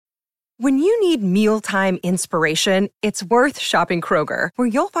When you need mealtime inspiration, it's worth shopping Kroger, where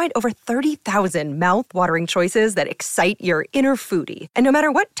you'll find over 30,000 mouth-watering choices that excite your inner foodie. And no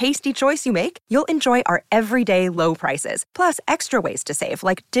matter what tasty choice you make, you'll enjoy our everyday low prices, plus extra ways to save,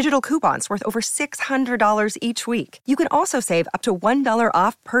 like digital coupons worth over $600 each week. You can also save up to $1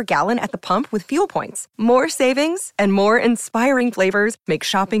 off per gallon at the pump with fuel points. More savings and more inspiring flavors make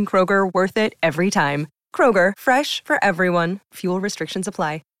shopping Kroger worth it every time. Kroger, fresh for everyone. Fuel restrictions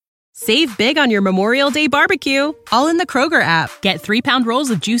apply. Save big on your Memorial Day barbecue, all in the Kroger app. Get 3-pound rolls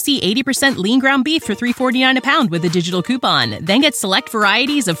of juicy 80% lean ground beef for $3.49 a pound with a digital coupon. Then get select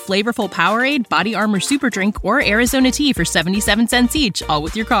varieties of flavorful Powerade, Body Armor Super Drink, or Arizona tea for 77 cents each, all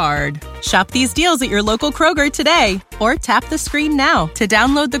with your card. Shop these deals at your local Kroger today, or tap the screen now to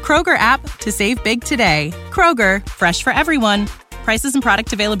download the Kroger app to save big today. Kroger, fresh for everyone. Prices and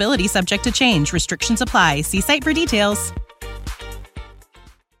product availability subject to change. Restrictions apply. See site for details.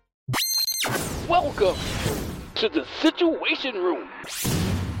 Welcome to the Situation Room.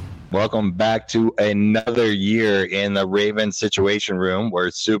 Welcome back to another year in the Ravens Situation Room. We're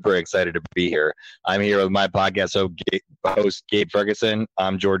super excited to be here. I'm here with my podcast host, Gabe Ferguson.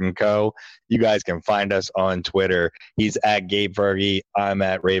 I'm Jordan Coe. You guys can find us on Twitter. He's at Gabe Fergie. I'm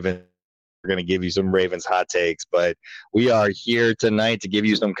at Ravens. We're going to give you some Ravens hot takes, but we are here tonight to give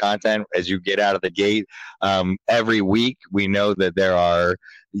you some content as you get out of the gate. Every week, we know that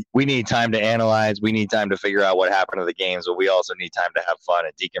we need time to analyze. We need time to figure out what happened to the games, but we also need time to have fun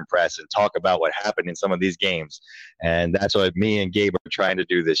and decompress and talk about what happened in some of these games. And that's what me and Gabe are trying to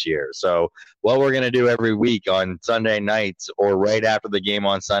do this year. So what we're going to do every week on Sunday nights or right after the game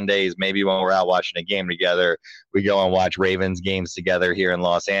on Sundays, maybe when we're out watching a game together, we go and watch Ravens games together here in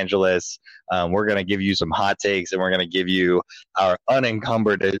Los Angeles. We're going to give you some hot takes, and we're going to give you our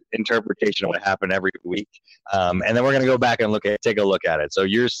unencumbered interpretation of what happened every week. And then we're going to go back and take a look at it. So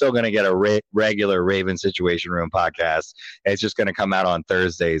you're still going to get a regular Raven Situation Room podcast. It's just going to come out on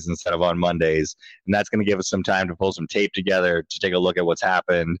Thursdays instead of on Mondays. And that's going to give us some time to pull some tape together, to take a look at what's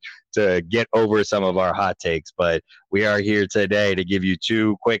happened, to get over some of our hot takes. But we are here today to give you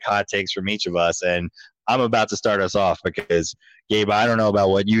 2 quick hot takes from each of us. And I'm about to start us off because, Gabe, I don't know about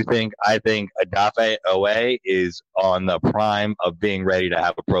what you think. I think Odafe Oweh is on the prime of being ready to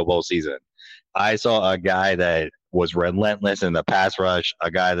have a Pro Bowl season. I saw a guy that was relentless in the pass rush,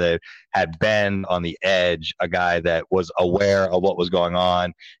 a guy that had been on the edge, a guy that was aware of what was going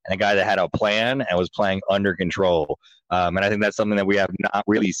on, and a guy that had a plan and was playing under control. And I think that's something that we have not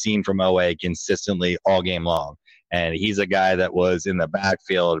really seen from Oweh consistently all game long. And he's a guy that was in the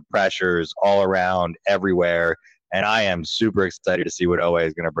backfield, pressures all around, everywhere. And I am super excited to see what Oweh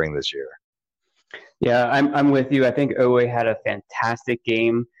is going to bring this year. Yeah, I'm with you. I think Oweh had a fantastic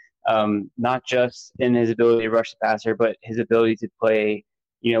game, not just in his ability to rush the passer, but his ability to play,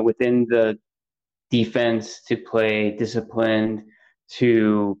 within the defense, to play disciplined,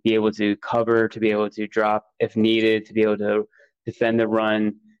 to be able to cover, to be able to drop if needed, to be able to defend the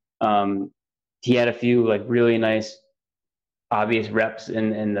run. He had a few really nice, obvious reps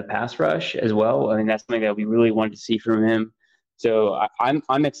in the pass rush as well. I mean, that's something that we really wanted to see from him. So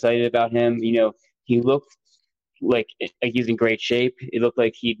I'm excited about him. He looked like he's in great shape. It looked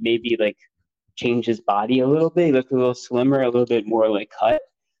like he'd maybe changed his body a little bit. He looked a little slimmer, a little bit more cut.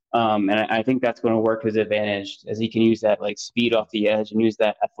 And I think that's going to work to his advantage, as he can use that speed off the edge and use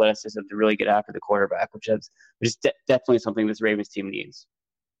that athleticism to really get after the quarterback, which is definitely something this Ravens team needs.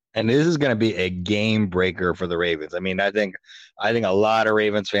 And this is going to be a game breaker for the Ravens. I mean, I think a lot of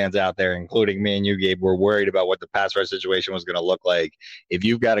Ravens fans out there, including me and you, Gabe, were worried about what the pass rush situation was going to look like. If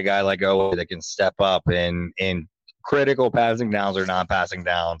you've got a guy like Oweh that can step up in critical passing downs or non-passing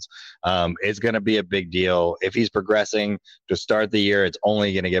downs, it's going to be a big deal. If he's progressing to start the year, it's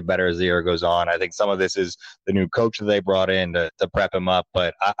only going to get better as the year goes on. I think some of this is the new coach that they brought in to prep him up,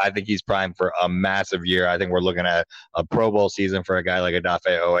 but I think he's primed for a massive year. I think we're looking at a Pro Bowl season for a guy like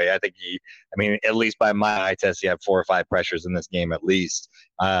Odafe Oweh. I think at least by my eye test, he had 4 or 5 pressures in this game at least.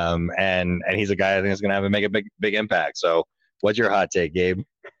 And he's a guy I think is going to make a big impact. So what's your hot take, Gabe?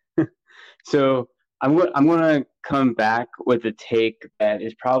 So I'm going to come back with a take that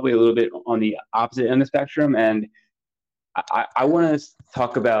is probably a little bit on the opposite end of the spectrum, and I want to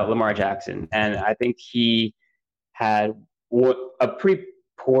talk about Lamar Jackson. And I think he had a pretty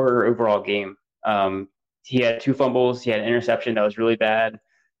poor overall game. He had 2 fumbles. He had an interception that was really bad.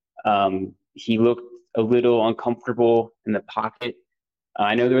 He looked a little uncomfortable in the pocket.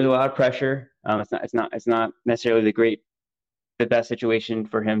 I know there was a lot of pressure. It's not necessarily the best situation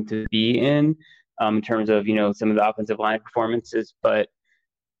for him to be in terms of some of the offensive line performances, but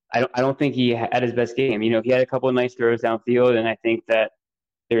I don't think he had his best game. He had a couple of nice throws downfield, and I think that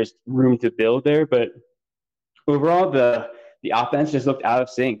there's room to build there. But overall, the offense just looked out of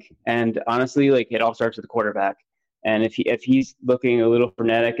sync. And honestly, like, it all starts with the quarterback. And if he's looking a little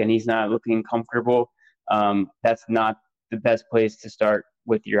frenetic and he's not looking comfortable, that's not the best place to start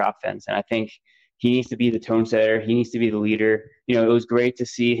with your offense. And I think he needs to be the tone setter. He needs to be the leader. You know, it was great to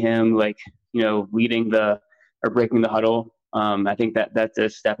see him, like, you know, leading or breaking the huddle. I think that's a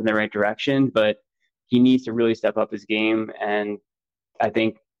step in the right direction, but he needs to really step up his game. And I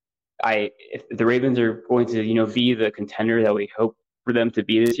think if the Ravens are going to, you know, be the contender that we hope for them to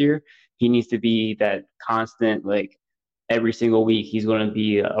be this year, he needs to be that constant, like, every single week he's going to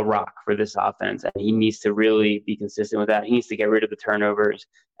be a rock for this offense, and he needs to really be consistent with that. He needs to get rid of the turnovers,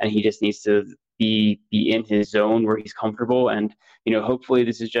 and he just needs to be in his zone where he's comfortable. And, you know, hopefully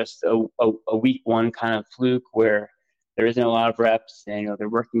this is just a week one kind of fluke where there isn't a lot of reps, and, you know, they're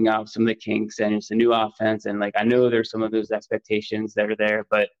working out some of the kinks, and it's a new offense. And, like, I know there's some of those expectations that are there,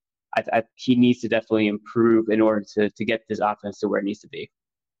 but he needs to definitely improve in order to get this offense to where it needs to be.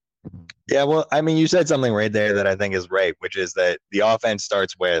 Yeah, well, I mean, you said something right there that I think is right, which is that the offense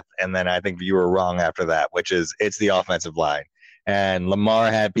starts with, and then I think you were wrong after that, which is it's the offensive line. And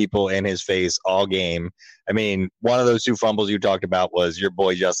Lamar had people in his face all game. I mean, one of those two fumbles you talked about was your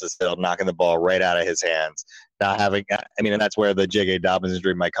boy Justice Hill knocking the ball right out of his hands. Not having, I mean, and that's where the J.K. Dobbins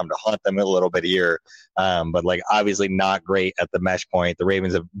injury might come to haunt them a little bit here. But, like, obviously not great at the mesh point. The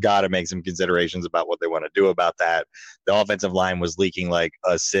Ravens have got to make some considerations about what they want to do about that. The offensive line was leaking like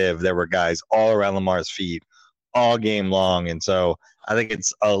a sieve. There were guys all around Lamar's feet all game long. And so I think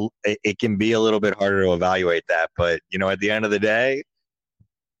it can be a little bit harder to evaluate that. But, you know, at the end of the day,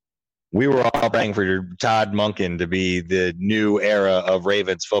 we were all praying for Todd Monken to be the new era of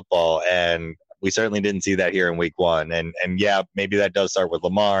Ravens football, and we certainly didn't see that here in week one. And yeah, maybe that does start with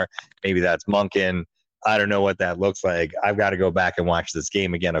Lamar. Maybe that's Monken. I don't know what that looks like. I've got to go back and watch this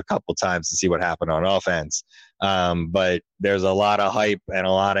game again a couple times to see what happened on offense. But there's a lot of hype and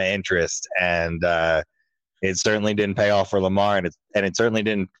a lot of interest, and it certainly didn't pay off for Lamar, and it certainly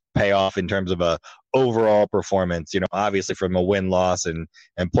didn't pay off in terms of a overall performance. You know, obviously from a win-loss and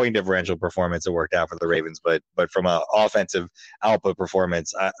point differential performance, it worked out for the Ravens. But from an offensive output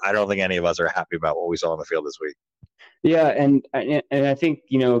performance, I don't think any of us are happy about what we saw on the field this week. Yeah, and I think,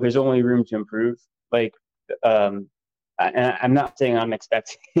 you know, there's only room to improve. Like, and I'm not saying I'm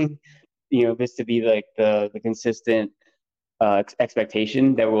expecting, you know, this to be like the consistent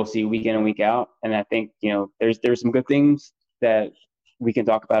expectation that we'll see week in and week out. And I think, you know, there's some good things that we can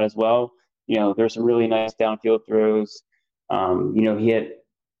talk about as well. You know, there's some really nice downfield throws. You know, he hit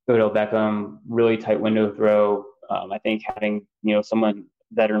Odell Beckham, really tight window throw. I think having, you know, someone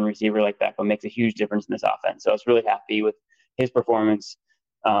veteran receiver like Beckham makes a huge difference in this offense. So I was really happy with his performance.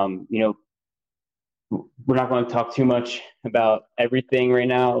 You know, we're not going to talk too much about everything right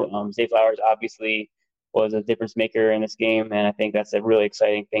now. Zay Flowers obviously was a difference maker in this game, and I think that's a really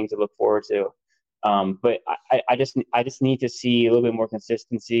exciting thing to look forward to. But I just need to see a little bit more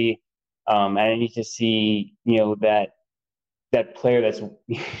consistency. And I need to see, you know, that player that's,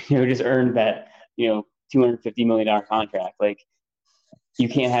 you know, just earned that, you know, $250 million contract. Like, you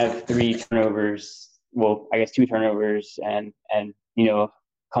can't have 3 turnovers. Well, I guess 2 turnovers and, you know,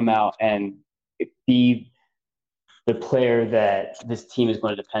 come out and be the player that this team is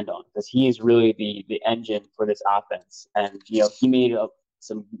going to depend on, because he is really the engine for this offense. And, you know, he made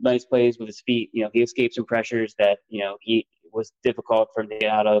some nice plays with his feet. You know, he escaped some pressures that, you know, he was difficult for him to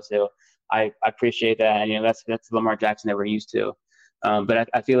get out of. So I appreciate that. And, you know, that's the Lamar Jackson that we're used to. But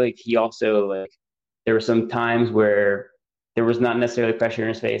I feel like he also, like, there were some times where there was not necessarily pressure in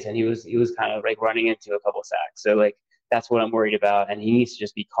his face, and he was kind of like running into a couple sacks. So, like, that's what I'm worried about. And he needs to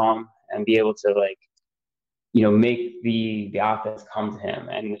just be calm and be able to, like, you know, make the offense come to him.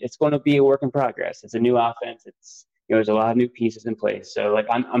 And it's going to be a work in progress. It's a new offense. It's, you know, there's a lot of new pieces in place. So, like,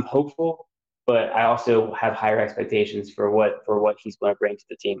 I'm hopeful, but I also have higher expectations for what he's going to bring to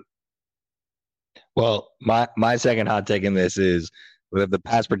the team. Well, my second hot take in this is that the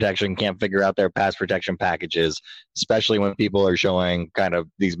pass protection can't figure out their pass protection packages, especially when people are showing kind of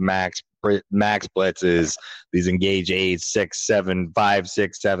these max blitzes, these engage 8, 6, 7, 5,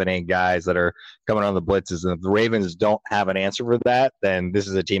 6, 7, 8 guys that are coming on the blitzes. And if the Ravens don't have an answer for that, then this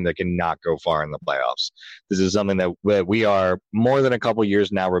is a team that cannot go far in the playoffs. This is something that we are more than a couple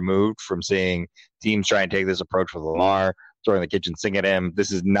years now removed from seeing teams try and take this approach with Lamar, throwing the kitchen sink at him.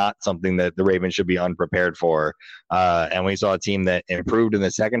 This is not something that the Ravens should be unprepared for. And we saw a team that improved in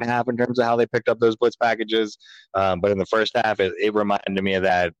the second half in terms of how they picked up those blitz packages. But in the first half, it reminded me of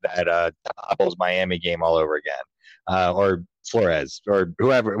that Topples Miami game all over again. Or Flores or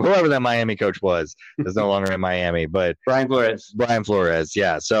whoever that Miami coach was is no longer in Miami, but Brian Flores.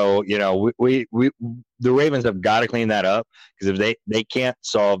 Yeah. So, we the Ravens have got to clean that up, because if they can't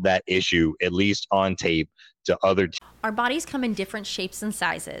solve that issue, at least on tape, to other teams. Our bodies come in different shapes and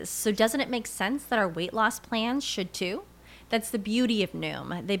sizes, so doesn't it make sense that our weight loss plans should too? That's the beauty of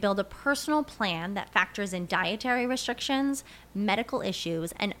Noom. They build a personal plan that factors in dietary restrictions, medical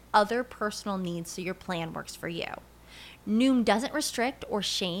issues, and other personal needs so your plan works for you. Noom doesn't restrict or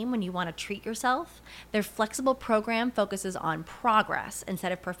shame when you want to treat yourself. Their flexible program focuses on progress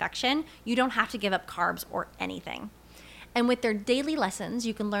instead of perfection. You don't have to give up carbs or anything. And with their daily lessons,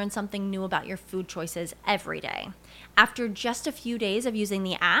 you can learn something new about your food choices every day. After just a few days of using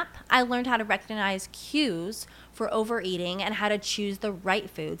the app, I learned how to recognize cues for overeating and how to choose the right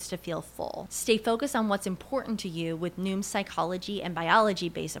foods to feel full. Stay focused on what's important to you with Noom's psychology and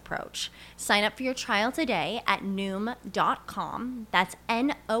biology-based approach. Sign up for your trial today at Noom.com. That's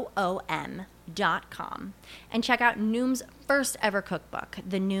Noom.com. And check out Noom's first ever cookbook,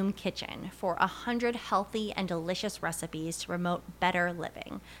 The Noom Kitchen, for 100 healthy and delicious recipes to promote better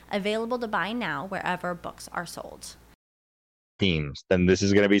living. Available to buy now wherever books are sold. Teams, then this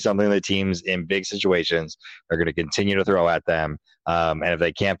is going to be something that teams in big situations are going to continue to throw at them. And if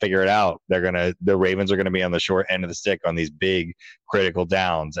they can't figure it out, the Ravens are going to be on the short end of the stick on these big critical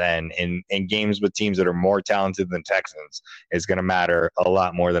downs. And in games with teams that are more talented than Texans, it's going to matter a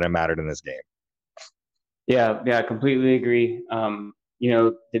lot more than it mattered in this game. Yeah, I completely agree.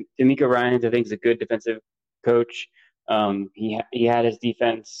 DeMeco Ryans, I think, is a good defensive coach. He had his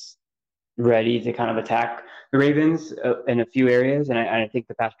defense ready to kind of attack the Ravens in a few areas, and I think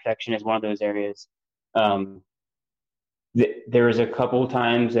the pass protection is one of those areas. There was a couple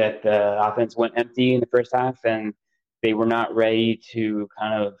times that the offense went empty in the first half, and they were not ready to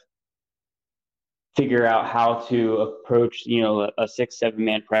kind of figure out how to approach, a 6-7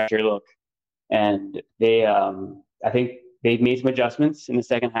 man pressure look. And they, I think they made some adjustments in the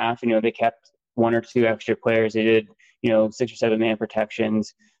second half. They kept one or two extra players. They did, 6 or 7 man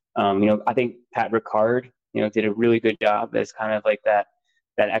protections. I think Pat Ricard, did a really good job as kind of like that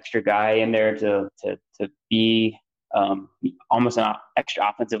extra guy in there to be almost an extra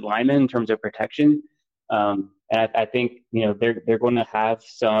offensive lineman in terms of protection. And I think, they're going to have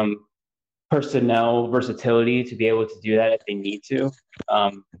some personnel versatility to be able to do that if they need to,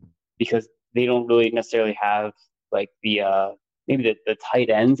 because they don't really necessarily have like the tight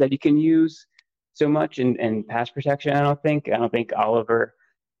ends that you can use so much in pass protection. I don't think Oliver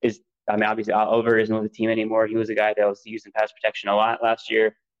is. I mean, obviously Oliver isn't with the team anymore. He was a guy that was used in pass protection a lot last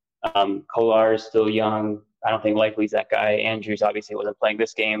year. Kolar is still young. I don't think Likely's that guy. Andrews obviously wasn't playing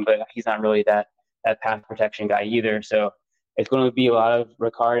this game, but he's not really that pass protection guy either. So it's going to be a lot of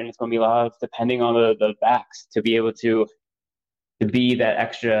Ricard, and it's going to be a lot of depending on the backs to be able to be that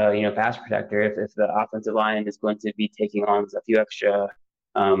extra, pass protector if the offensive line is going to be taking on a few extra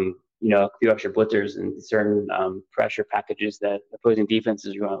blitzers and certain pressure packages that opposing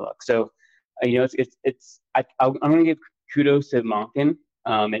defenses are going to look. So, I'm going to give kudos to Monken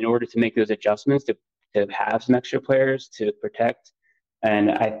in order to make those adjustments to have some extra players to protect.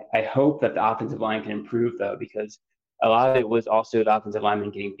 And I hope that the offensive line can improve, though, because a lot of it was also the offensive lineman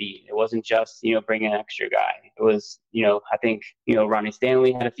getting beat. It wasn't just, bringing an extra guy. It was, I think, Ronnie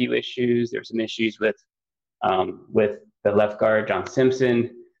Stanley had a few issues. There were some issues with the left guard, John Simpson.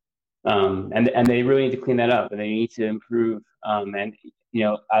 And they really need to clean that up, and they need to improve. And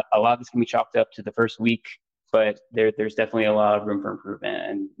a lot of this can be chalked up to the first week, but there's definitely a lot of room for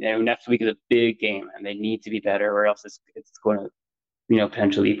improvement. And next week is a big game, and they need to be better, or else it's going to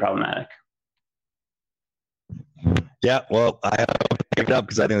potentially be problematic. Yeah, well, I have to pick it up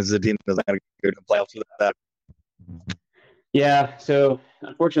because I think this is a team that's not going to go to the playoffs without that. Yeah, so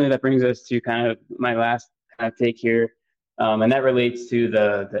unfortunately, that brings us to kind of my last kind of take here. And that relates to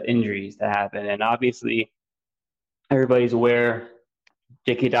the injuries that happen. And obviously, everybody's aware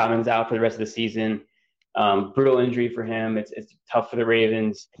J.K. Dobbins out for the rest of the season. Brutal injury for him. It's tough for the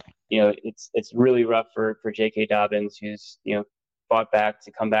Ravens. It's really rough for J.K. Dobbins, who's fought back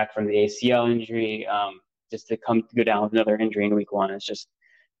to come back from the ACL injury, just to go down with another injury in week 1. It's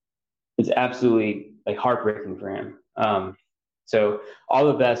absolutely like heartbreaking for him. So all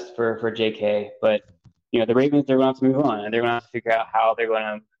the best for J.K. But the Ravens, they're going to have to move on, and they're going to have to figure out how they're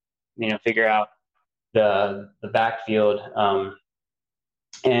going to, figure out the backfield.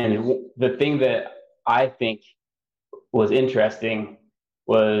 And the thing that I think was interesting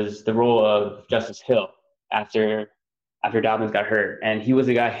was the role of Justice Hill after Dobbins got hurt. And he was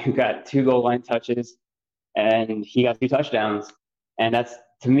a guy who got 2 goal line touches, and he got 2 touchdowns. And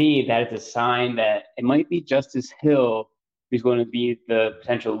to me, that is a sign that it might be Justice Hill who's going to be the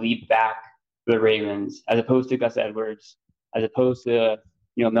potential lead back for the Ravens, as opposed to Gus Edwards, as opposed to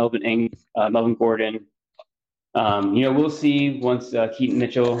Melvin Gordon. We'll see once Keaton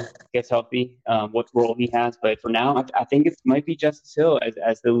Mitchell gets healthy what role he has. But for now, I think it might be Justice Hill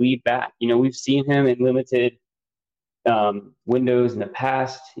as the lead back. We've seen him in limited windows in the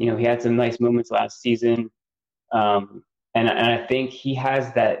past. He had some nice moments last season. And I think he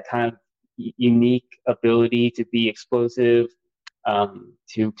has that kind of unique ability to be explosive,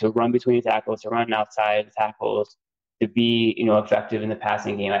 to run between the tackles, to run outside the tackles, to be, effective in the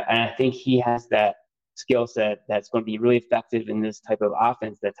passing game. And I think he has that skill set that's going to be really effective in this type of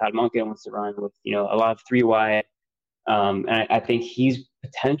offense that Todd Monken wants to run with, a lot of 3 wide. And I think he's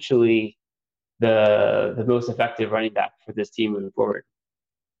potentially the most effective running back for this team moving forward.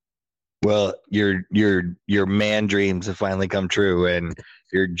 Well, your man dreams have finally come true, and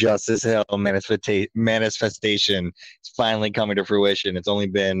your Justice Hill manifestation is finally coming to fruition. It's only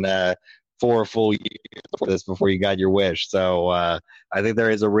been 4 full years before you got your wish. So I think there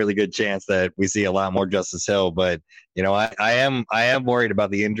is a really good chance that we see a lot more Justice Hill. But I am worried about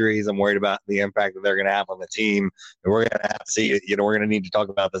the injuries. I'm worried about the impact that they're going to have on the team. And we're going to have to see. We're going to need to talk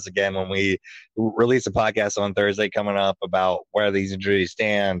about this again when we release a podcast on Thursday coming up about where these injuries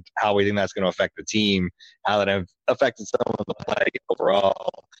stand, how we think that's going to affect the team, how that have affected some of the play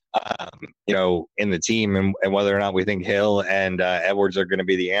overall. In the team, and whether or not we think Hill and Edwards are going to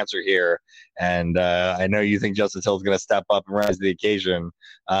be the answer here. And I know you think Justice Hill is going to step up and rise to the occasion,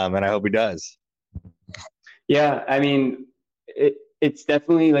 and I hope he does. Yeah, I mean, it's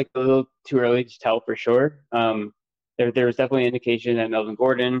definitely like a little too early to tell for sure. There's definitely an indication that Melvin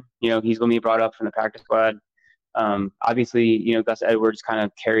Gordon, he's going to be brought up from the practice squad. Obviously, Gus Edwards kind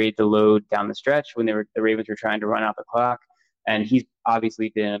of carried the load down the stretch when the Ravens were trying to run out the clock. And he's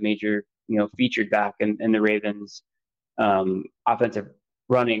obviously been a major, featured back in the Ravens' offensive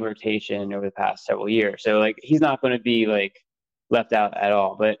running rotation over the past several years. So, he's not going to be, left out at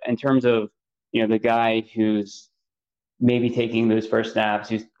all. But in terms of, the guy who's maybe taking those first snaps,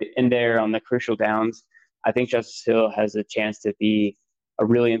 who's in there on the crucial downs, I think Justice Hill has a chance to be a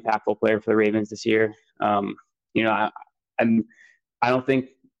really impactful player for the Ravens this year. I don't think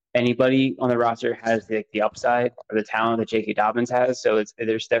anybody on the roster has the upside or the talent that J.K. Dobbins has. So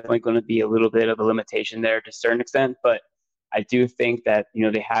there's definitely going to be a little bit of a limitation there to a certain extent. But I do think that,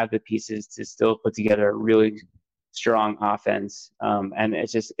 they have the pieces to still put together a really strong offense. And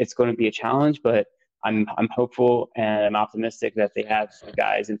it's going to be a challenge, but I'm hopeful and I'm optimistic that they have some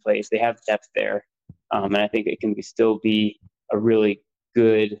guys in place. They have depth there. And I think it can still be a really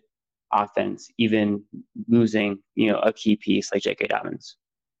good offense, even losing, a key piece like J.K. Dobbins.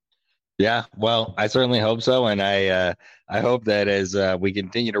 Yeah, well, I certainly hope so, and I hope that as we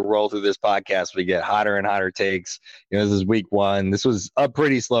continue to roll through this podcast, we get hotter and hotter takes. This is week 1. This was a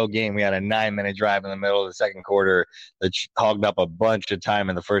pretty slow game. We had a 9-minute drive in the middle of the second quarter that hogged up a bunch of time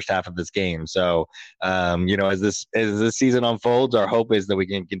in the first half of this game. So, as this season unfolds, our hope is that we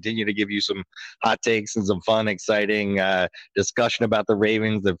can continue to give you some hot takes and some fun, exciting discussion about the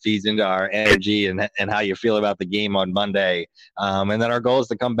Ravens that feeds into our energy and how you feel about the game on Monday. And then our goal is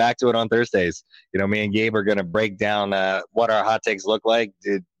to come back to it on Thursdays. Me and Gabe are going to break down what our hot takes look like.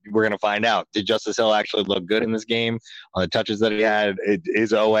 We're going to find out. Did Justice Hill actually look good in this game on the touches that he had?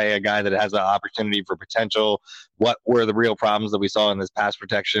 Is Owe a guy that has an opportunity for potential? What were the real problems that we saw in this pass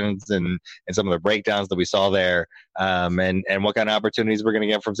protections and some of the breakdowns that we saw there? And what kind of opportunities we're going to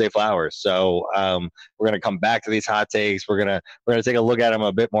get from Zay Flowers? So we're going to come back to these hot takes. We're going to take a look at them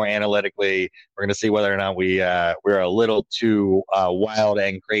a bit more analytically. We're going to see whether or not we're a little too wild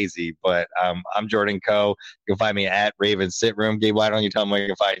and crazy. But I'm Jordan Coe. You can find me at Ravens Sit Room. Gabe, why don't you tell them where you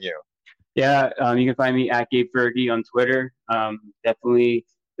can find you? Yeah, you can find me at Gabe Fergie on Twitter. Definitely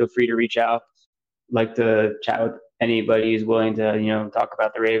feel free to reach out. Like to chat with anybody who's willing to, talk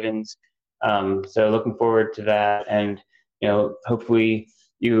about the Ravens. So looking forward to that. And, hopefully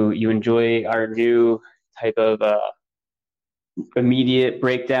you enjoy our new type of immediate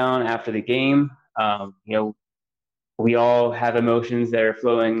breakdown after the game. We all have emotions that are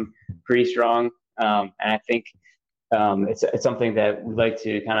flowing pretty strong. And I think it's something that we'd like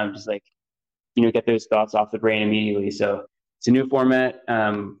to kind of just get those thoughts off the brain immediately. So it's a new format.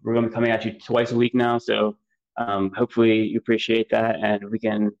 We're going to be coming at you twice a week now. So hopefully you appreciate that, and we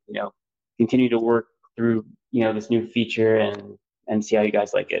can, continue to work through, this new feature and see how you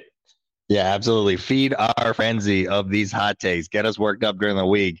guys like it. Yeah, absolutely. Feed our frenzy of these hot takes. Get us worked up during the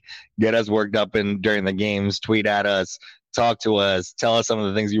week. Get us worked up during the games. Tweet at us. Talk to us. Tell us some of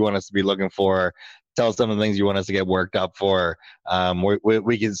the things you want us to be looking for. tell us some of the things you want us to get worked up for.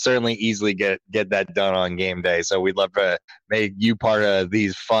 We can certainly easily get that done on game day. So we'd love to make you part of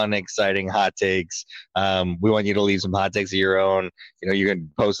these fun, exciting hot takes. We want you to leave some hot takes of your own. You can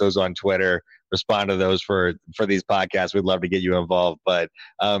post those on Twitter, respond to those for these podcasts. We'd love to get you involved. But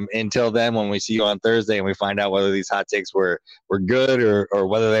until then, when we see you on Thursday and we find out whether these hot takes were good or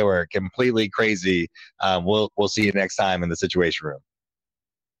whether they were completely crazy, we'll see you next time in the Situation Room.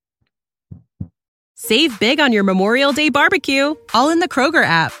 Save big on your Memorial Day barbecue, all in the Kroger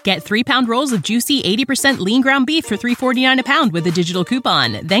app. Get 3-pound rolls of juicy 80% lean ground beef for $3.49 a pound with a digital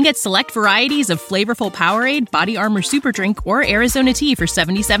coupon. Then get select varieties of flavorful Powerade, Body Armor Super Drink, or Arizona tea for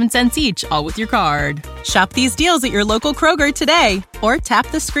 77 cents each, all with your card. Shop these deals at your local Kroger today, or tap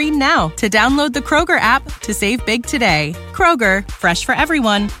the screen now to download the Kroger app to save big today. Kroger, fresh for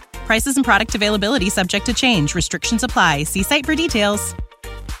everyone. Prices and product availability subject to change. Restrictions apply. See site for details.